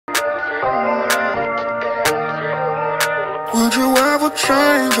Would you ever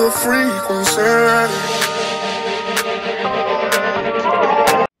change your frequency?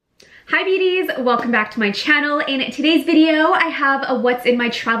 Hi beauties, welcome back to my channel. In today's video, I have a what's in my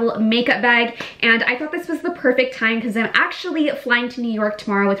travel makeup bag, and I thought this was the perfect time because I'm actually flying to New York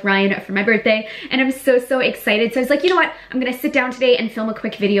tomorrow with Ryan for my birthday, and I'm so excited. So I was like, you know what, I'm gonna sit down today and film a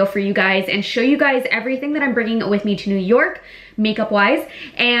quick video for you guys and show you guys everything that I'm bringing with me to New York, makeup wise.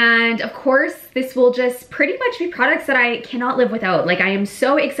 And of course, this will just pretty much be products that I cannot live without. Like, I am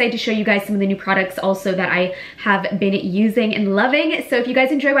so excited to show you guys some of the new products also that I have been using and loving. So if you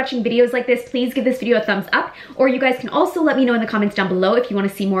guys enjoy watching videos like this, please give this video a thumbs up, or you guys can also let me know in the comments down below if you want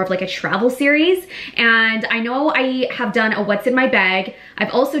to see more of like a travel series. And I know I have done a what's in my bag.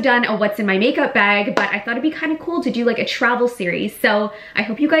 I've also done a what's in my makeup bag, but I thought it'd be kind of cool to do like a travel series. So I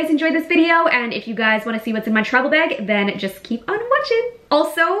hope you guys enjoyed this video, and if you guys want to see what's in my travel bag, then just keep on watching.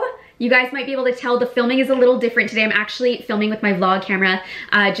 Also, you guys might be able to tell the filming is a little different today. I'm actually filming with my vlog camera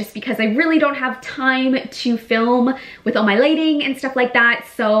just because I really don't have time to film with all my lighting and stuff like that.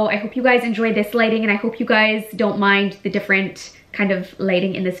 So I hope you guys enjoy this lighting, and I hope you guys don't mind the different kind of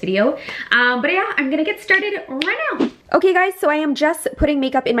lighting in this video. But yeah, I'm gonna get started right now. Okay guys, so I am just putting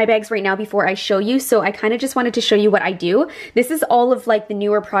makeup in my bags right now before I show you. So I kind of just wanted to show you what I do. This is all of like the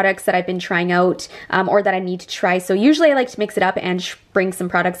newer products that I've been trying out or that I need to try. So usually I like to mix it up and bring some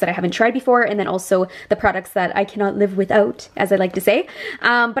products that I haven't tried before, and then also the products that I cannot live without, as I like to say.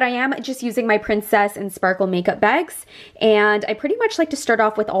 But I am just using my Princess and Sparkle makeup bags, and I pretty much like to start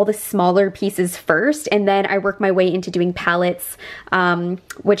off with all the smaller pieces first, and then I work my way into doing palettes,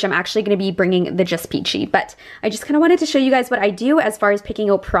 which I'm actually going to be bringing the Just Peachy. But I just kind of wanted to show you guys what I do as far as picking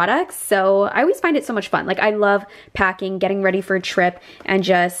out products. So I always find it so much fun. Like, I love packing, getting ready for a trip, and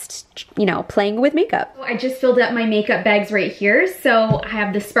just, you know, playing with makeup. So I just filled up my makeup bags right here. So I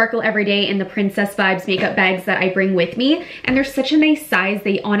have the Sparkle Everyday and the Princess Vibes makeup bags that I bring with me, and they're such a nice size.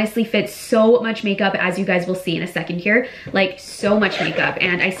 They honestly fit so much makeup, as you guys will see in a second here. Like, so much makeup,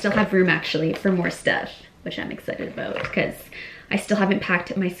 and I still have room actually for more stuff, which I'm excited about because I still haven't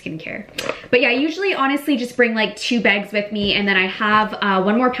packed my skincare. But yeah, I usually honestly just bring like 2 bags with me, and then I have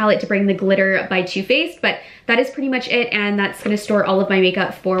one more palette to bring, the Glitter by Too Faced, but that is pretty much it, and that's gonna store all of my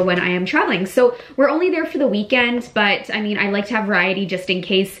makeup for when I am traveling. So we're only there for the weekend, but I mean, I like to have variety just in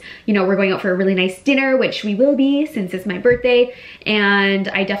case, you know, we're going out for a really nice dinner, which we will be since it's my birthday, and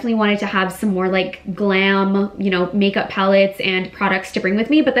I definitely wanted to have some more like glam, you know, makeup palettes and products to bring with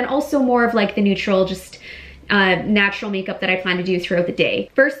me, but then also more of like the neutral, just natural makeup that I plan to do throughout the day.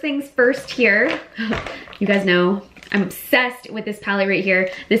 First things first here, you guys know I'm obsessed with this palette right here.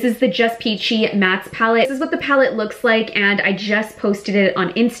 This is the Just Peachy Mattes palette. This is what the palette looks like, and I just posted it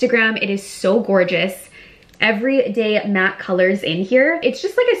on Instagram. It is so gorgeous. Everyday matte colors in here. It's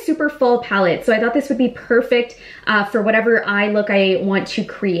just like a super full palette, so I thought this would be perfect for whatever eye look I want to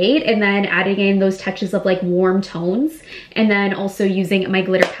create, and then adding in those touches of like warm tones, and then also using my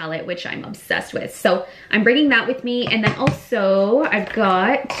glitter palette, which I'm obsessed with. So I'm bringing that with me, and then also I've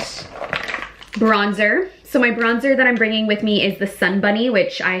got bronzer. So my bronzer that I'm bringing with me is the Sun Bunny,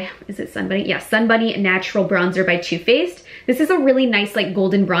 is it Sun Bunny? Yeah, Sun Bunny Natural Bronzer by Too Faced. This is a really nice like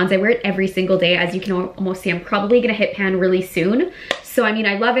golden bronze. I wear it every single day. As you can almost see, I'm probably gonna hit pan really soon. So I mean,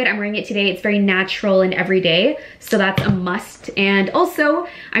 I love it. I'm wearing it today. It's very natural and everyday, so that's a must. And also,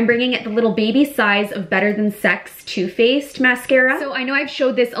 I'm bringing it the little baby size of Better Than Sex Too Faced mascara. So I know I've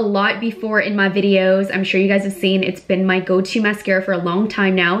showed this a lot before in my videos. I'm sure you guys have seen, it's been my go-to mascara for a long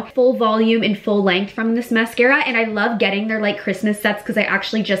time now. Full volume and full length from this mascara, and I love getting their like Christmas sets because I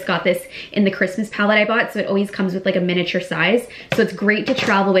actually just got this in the Christmas palette I bought, so it always comes with like a miniature size. So it's great to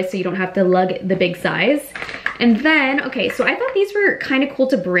travel with, so you don't have to lug the big size. And then, okay, so I thought these were kind of cool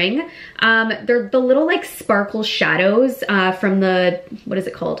to bring. They're the little like sparkle shadows from the, what is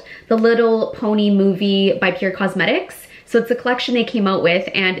it called? The Little Pony movie by Pure Cosmetics. So it's a collection they came out with,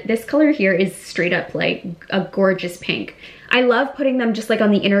 and this color here is straight up like a gorgeous pink. I love putting them just like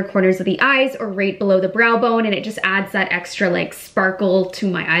on the inner corners of the eyes or right below the brow bone, and it just adds that extra like sparkle to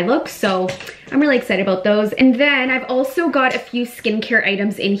my eye look. So I'm really excited about those. And then I've also got a few skincare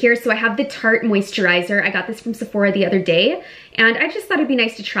items in here. So I have the Tarte moisturizer. I got this from Sephora the other day, and I just thought it'd be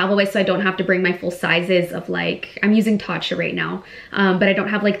nice to travel with so I don't have to bring my full sizes of like, I'm using Tatcha right now, but I don't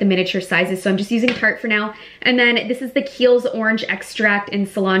have like the miniature sizes, so I'm just using Tarte for now. And then this is the Kiehl's Orange Extract and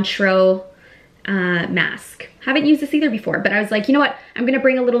Cilantro mask. Haven't used this either before, but I was like, you know what? I'm gonna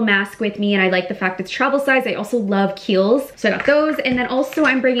bring a little mask with me, and I like the fact it's travel size. I also love Kiehl's, so I got those. And then also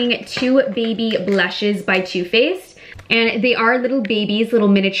I'm bringing 2 baby blushes by Too Faced, and they are little babies, little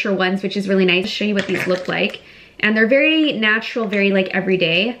miniature ones, which is really nice. I'll show you what these look like. And they're very natural, very like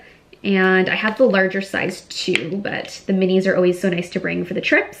everyday. And I have the larger size too, but the minis are always so nice to bring for the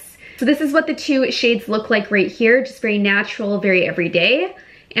trips. So this is what the two shades look like right here. Just very natural, very everyday.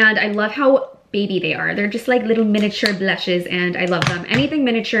 And I love how baby they are. They're just like little miniature blushes and I love them. Anything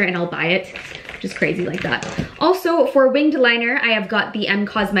miniature and I'll buy it. Just crazy like that. Also for winged liner, I have got the M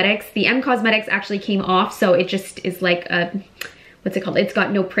Cosmetics. The M Cosmetics actually came off, so it just is like a, what's it called? It's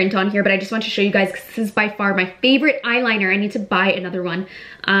got no print on here, but I just want to show you guys because this is by far my favorite eyeliner. I need to buy another one.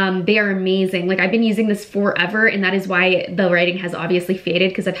 They are amazing. Like I've been using this forever and that is why the writing has obviously faded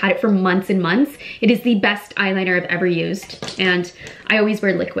because I've had it for months and months. It is the best eyeliner I've ever used and I always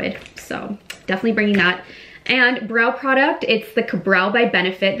wear liquid. So definitely bringing that. And brow product, it's the Brow by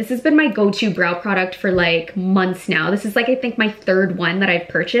Benefit. This has been my go-to brow product for like months now. This is like, I think my third one that I've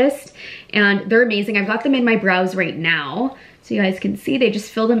purchased and they're amazing. I've got them in my brows right now. So you guys can see they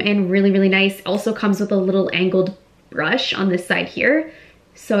just fill them in really, really nice. Also comes with a little angled brush on this side here.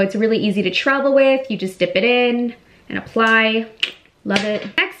 So it's really easy to travel with. You just dip it in and apply. Love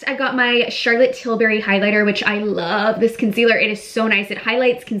it. Next, I got my Charlotte Tilbury highlighter, which I love this concealer. It is so nice. It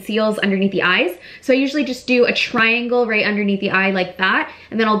highlights, conceals underneath the eyes. So I usually just do a triangle right underneath the eye like that.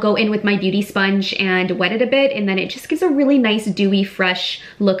 And then I'll go in with my beauty sponge and wet it a bit. And then it just gives a really nice, dewy, fresh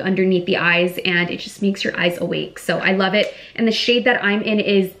look underneath the eyes. And it just makes your eyes awake. So I love it. And the shade that I'm in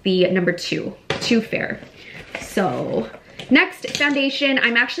is the number 2, Too Fair. So next, foundation.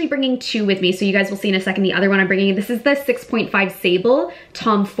 I'm actually bringing 2 with me, so you guys will see in a second the other one I'm bringing. This is the 6.5 Sable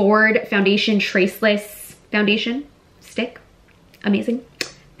Tom Ford Foundation Traceless Foundation Stick. Amazing.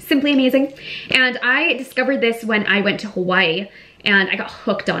 Simply amazing. And I discovered this when I went to Hawaii and I got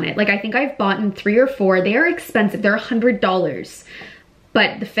hooked on it. Like I think I've bought 3 or 4. They are expensive. They're $100.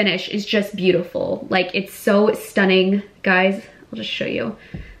 But the finish is just beautiful. Like it's so stunning. Guys, I'll just show you.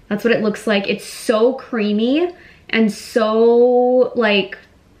 That's what it looks like. It's so creamy and so like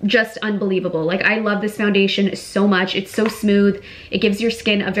just unbelievable. Like I love this foundation so much. It's so smooth. It gives your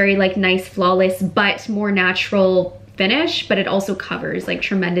skin a very like nice, flawless, but more natural finish, but it also covers like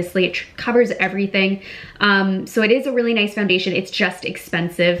tremendously. It covers everything. So it is a really nice foundation. It's just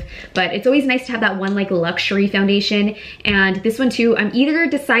expensive, but it's always nice to have that one like luxury foundation. And this one too, I'm either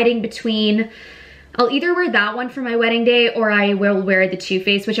deciding between, I'll either wear that one for my wedding day or I will wear the Too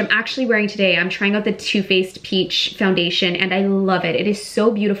Faced, which I'm actually wearing today. I'm trying out the Too Faced Peach foundation and I love it. It is so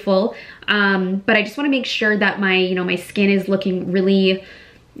beautiful. But I just want to make sure that my, you know, my skin is looking really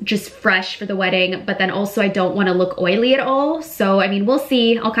just fresh for the wedding, but then also I don't want to look oily at all. So I mean, we'll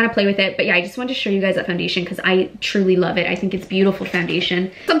see. I'll kind of play with it, but yeah, I just wanted to show you guys that foundation because I truly love it. I think it's beautiful foundation.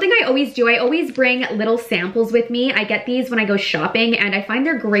 Something I always do, I always bring little samples with me. I get these when I go shopping and I find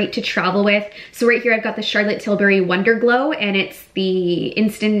they're great to travel with. So right here I've got the Charlotte Tilbury Wonder Glow and it's the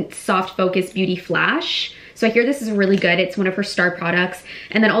Instant Soft Focus Beauty Flash. So I hear this is really good. It's one of her star products.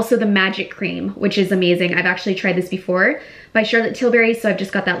 And then also the Magic Cream, which is amazing. I've actually tried this before by Charlotte Tilbury, so I've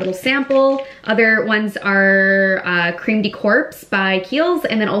just got that little sample. Other ones are Cream de Corpse by Kiehl's,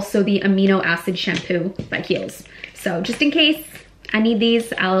 and then also the Amino Acid Shampoo by Kiehl's. So just in case I need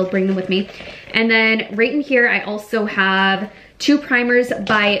these, I'll bring them with me. And then right in here, I also have 2 primers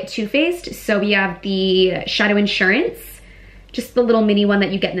by Too Faced. So we have the Shadow Insurance, just the little mini one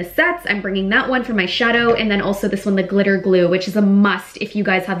that you get in the sets. I'm bringing that one for my shadow, and then also this one, the Glitter Glue, which is a must if you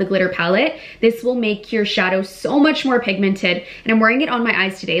guys have the glitter palette. This will make your shadow so much more pigmented, and I'm wearing it on my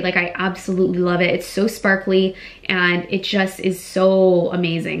eyes today. Like I absolutely love it. It's so sparkly, and it just is so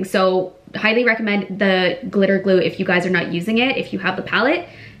amazing. So highly recommend the Glitter Glue if you guys are not using it. If you have the palette,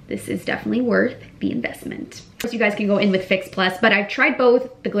 this is definitely worth the investment. Of course, you guys can go in with Fix Plus, but I've tried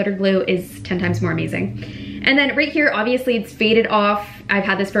both. The Glitter Glue is 10 times more amazing. And then right here, obviously it's faded off. I've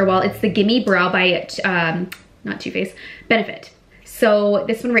had this for a while. It's the Gimme Brow by, not Too Faced, Benefit. So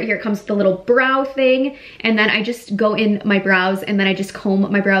this one right here comes with the little brow thing. And then I just go in my brows and then I just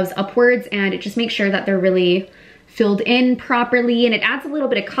comb my brows upwards and it just makes sure that they're really filled in properly, and it adds a little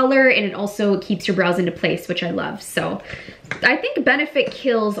bit of color and it also keeps your brows into place, which I love. So I think Benefit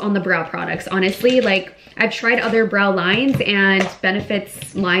kills on the brow products, honestly. Like I've tried other brow lines and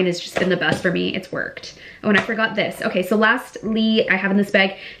Benefit's line has just been the best for me. It's worked. Oh, and I forgot this. Okay, so lastly, I have in this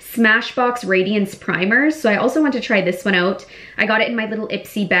bag Smashbox Radiance Primers. So I also want to try this one out. I got it in my little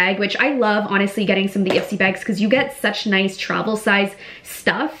Ipsy bag, which I love, honestly, getting some of the Ipsy bags because you get such nice travel size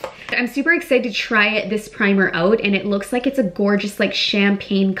stuff. I'm super excited to try this primer out, and it looks like it's a gorgeous like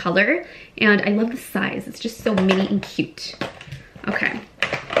champagne color, and I love the size. It's just so mini and cute. Okay.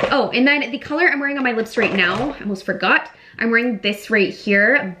 Oh, and then the color I'm wearing on my lips right now, I almost forgot. I'm wearing this right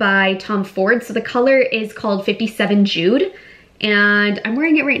here by Tom Ford. So the color is called 57 Jude, and I'm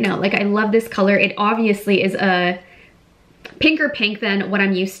wearing it right now. Like I love this color. It obviously is a, pinker pink than what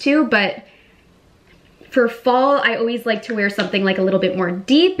I'm used to, but for fall, I always like to wear something like a little bit more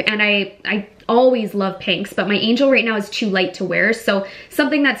deep, and I always love pinks, but my Angel right now is too light to wear, so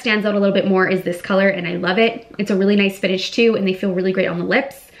something that stands out a little bit more is this color, and I love it. It's a really nice finish too, and they feel really great on the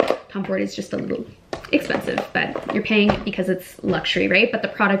lips. Tom Ford is just a little expensive, but you're paying because it's luxury, right? But the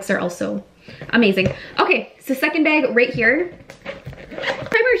products are also amazing. Okay, so second bag right here.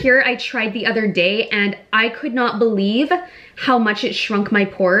 Primer here I tried the other day, and I could not believe how much it shrunk my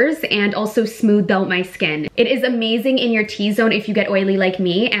pores and also smoothed out my skin. It is amazing in your T-zone if you get oily like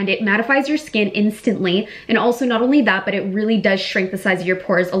me, and it mattifies your skin instantly. And also not only that, but it really does shrink the size of your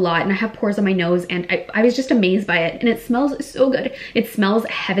pores a lot. And I have pores on my nose, and I was just amazed by it. And it smells so good. It smells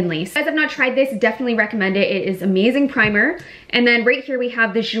heavenly. So if you guys have not tried this, definitely recommend it. It is amazing primer. And then right here we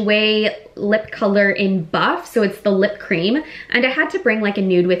have the Jouer lip color in Buff. So it's the lip cream. And I had to bring like a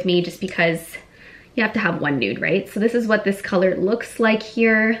nude with me just because you have to have one nude, right? So this is what this color looks like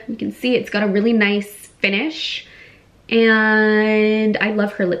here. You can see it's got a really nice finish, and I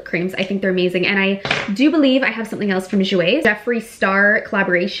love her lip creams. I think they're amazing. And I do believe I have something else from Jouer, Jeffree Star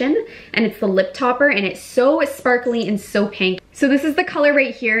collaboration, and it's the lip topper, and it's so sparkly and so pink. So this is the color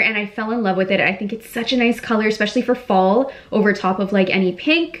right here, and I fell in love with it. I think it's such a nice color, especially for fall, over top of like any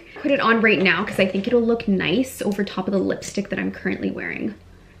pink. Put it on right now because I think it'll look nice over top of the lipstick that I'm currently wearing.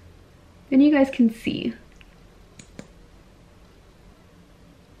 And you guys can see.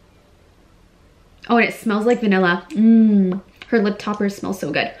 Oh, and it smells like vanilla. Her lip toppers smell so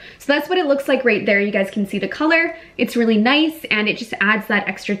good. So that's what it looks like right there. You guys can see the color. It's really nice, and it just adds that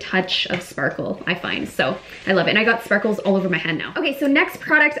extra touch of sparkle, I find. So I love it. And I got sparkles all over my hand now. Okay, so next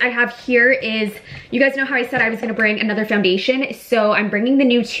product I have here is, you guys know how I said I was gonna bring another foundation. So I'm bringing the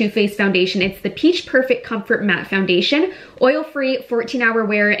new Too Faced foundation. It's the Peach Perfect Comfort Matte Foundation. Oil-free, 14-hour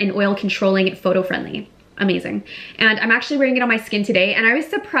wear, and oil controlling, photo-friendly. Amazing. And I'm actually wearing it on my skin today, and I was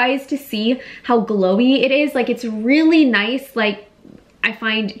surprised to see how glowy it is. Like, it's really nice. Like, I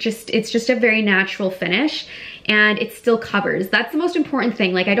find it's just a very natural finish, and it still covers. That's the most important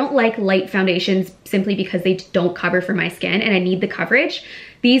thing. Like, I don't like light foundations simply because they don't cover for my skin, and I need the coverage.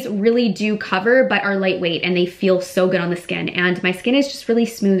 These really do cover, but are lightweight, and they feel so good on the skin. And my skin is just really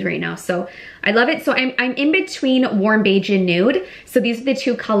smooth right now, so I love it. So I'm in between warm beige and nude. So these are the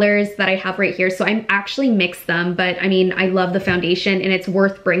two colors that I have right here. So I'm actually mixed them, but I mean, I love the foundation, and it's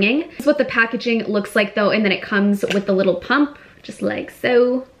worth bringing. This is what the packaging looks like though, and then it comes with the little pump, just like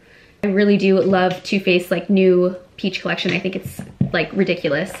so. I really do love Too Faced like new peach collection. I think it's like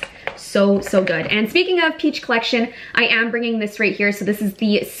ridiculous. So good. And speaking of peach collection, I am bringing this right here. So this is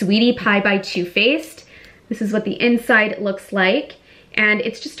the Sweetie Pie by Too Faced. This is what the inside looks like. And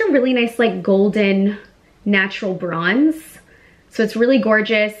it's just a really nice like golden natural bronze. So it's really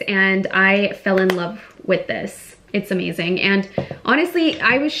gorgeous, and I fell in love with this. It's amazing. And honestly,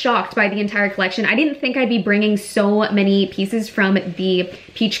 I was shocked by the entire collection. I didn't think I'd be bringing so many pieces from the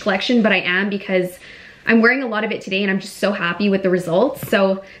peach collection, but I am, because I'm wearing a lot of it today, and I'm just so happy with the results.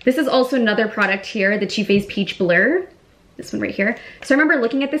 So this is also another product here, the Too Faced Peach Blur. This one right here. So I remember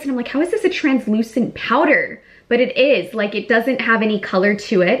looking at this and I'm like, how is this a translucent powder? But it is, like, it doesn't have any color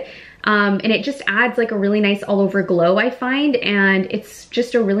to it. And it just adds like a really nice all over glow, I find, and it's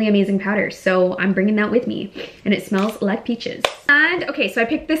just a really amazing powder. So I'm bringing that with me, and it smells like peaches. And okay, so I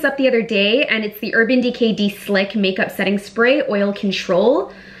picked this up the other day, and it's the Urban Decay De-Slick Makeup Setting Spray Oil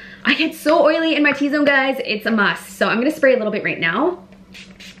Control. I get so oily in my T-zone, guys. It's a must. So I'm gonna spray a little bit right now.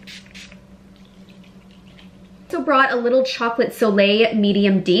 Also brought a little Chocolate Soleil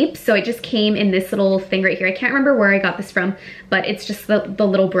medium deep, so it just came in this little thing right here. I can't remember where I got this from, but it's just the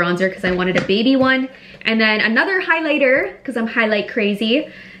little bronzer because I wanted a baby one. And then another highlighter because I'm highlight crazy.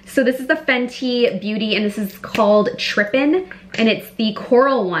 So this is the Fenty Beauty, and this is called Trippin', and it's the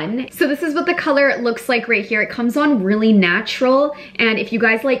coral one. So this is what the color looks like right here. It comes on really natural, and if you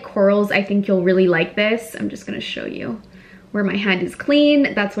guys like corals, I think you'll really like this. I'm just gonna show you where my hand is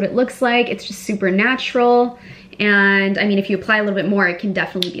clean. That's what it looks like. It's just super natural. And I mean, if you apply a little bit more, it can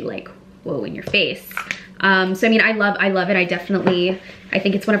definitely be like, whoa, in your face. So I mean, I love it. I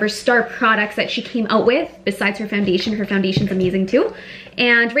think it's one of her star products that she came out with, besides her foundation. Her foundation's amazing too.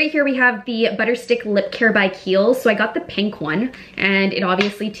 And right here we have the Butterstick Lip Care by Kiehl's. So I got the pink one, and it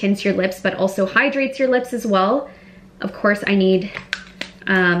obviously tints your lips, but also hydrates your lips as well. Of course, I need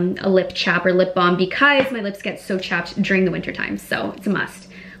a lip chap or lip balm because my lips get so chapped during the winter time, so it's a must.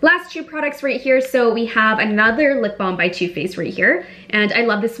 Last two products right here. So we have another lip balm by Too Faced right here, and I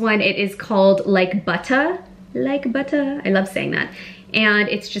love this one. It is called Like Butter. Like Butter. I love saying that. And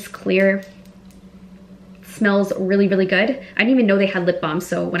it's just clear. Smells really, really good. I didn't even know they had lip balm,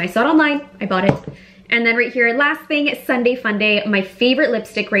 so when I saw it online, I bought it. And then right here, last thing, Sunday Fun Day, my favorite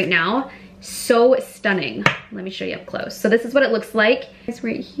lipstick right now. So stunning. Let me show you up close. So this is what it looks like. It's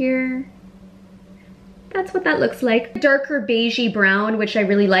right here. That's what that looks like. Darker beigey brown, which I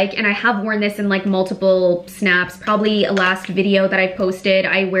really like. And I have worn this in like multiple snaps. Probably a last video that I posted.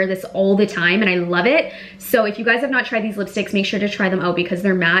 I wear this all the time and I love it. So if you guys have not tried these lipsticks, make sure to try them out because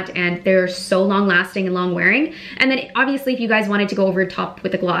they're matte and they're so long lasting and long wearing. And then obviously if you guys wanted to go over top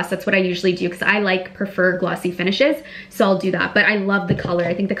with a gloss, that's what I usually do because I prefer glossy finishes. So I'll do that. But I love the color.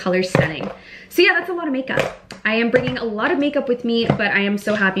 I think the color is stunning. So yeah, that's a lot of makeup. I am bringing a lot of makeup with me, but I am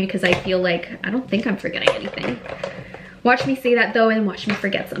so happy because I feel like I don't think I'm forgetting anything. Watch me say that though and watch me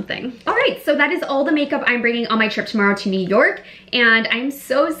forget something. All right, so that is all the makeup I'm bringing on my trip tomorrow to New York. And I'm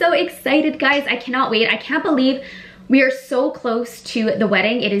so excited, guys. I cannot wait. I can't believe we are so close to the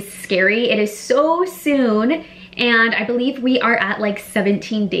wedding. It is scary. It is so soon. And I believe we are at like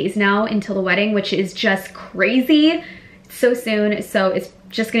 17 days now until the wedding, which is just crazy. So soon. So it's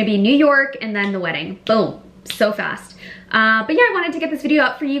just gonna be New York and then the wedding. Boom, so fast. But yeah, I wanted to get this video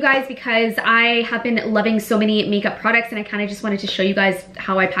up for you guys because I have been loving so many makeup products and I kind of just wanted to show you guys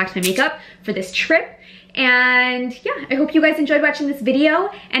how I packed my makeup for this trip. And yeah, I hope you guys enjoyed watching this video.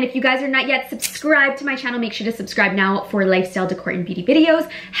 And if you guys are not yet subscribed to my channel, make sure to subscribe now for lifestyle, decor, and beauty videos.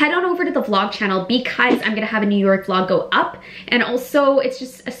 Head on over to the vlog channel because I'm gonna have a New York vlog go up. And also, it's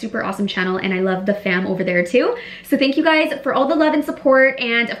just a super awesome channel and I love the fam over there too. So thank you guys for all the love and support.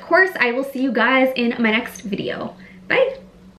 And of course, I will see you guys in my next video. Bye.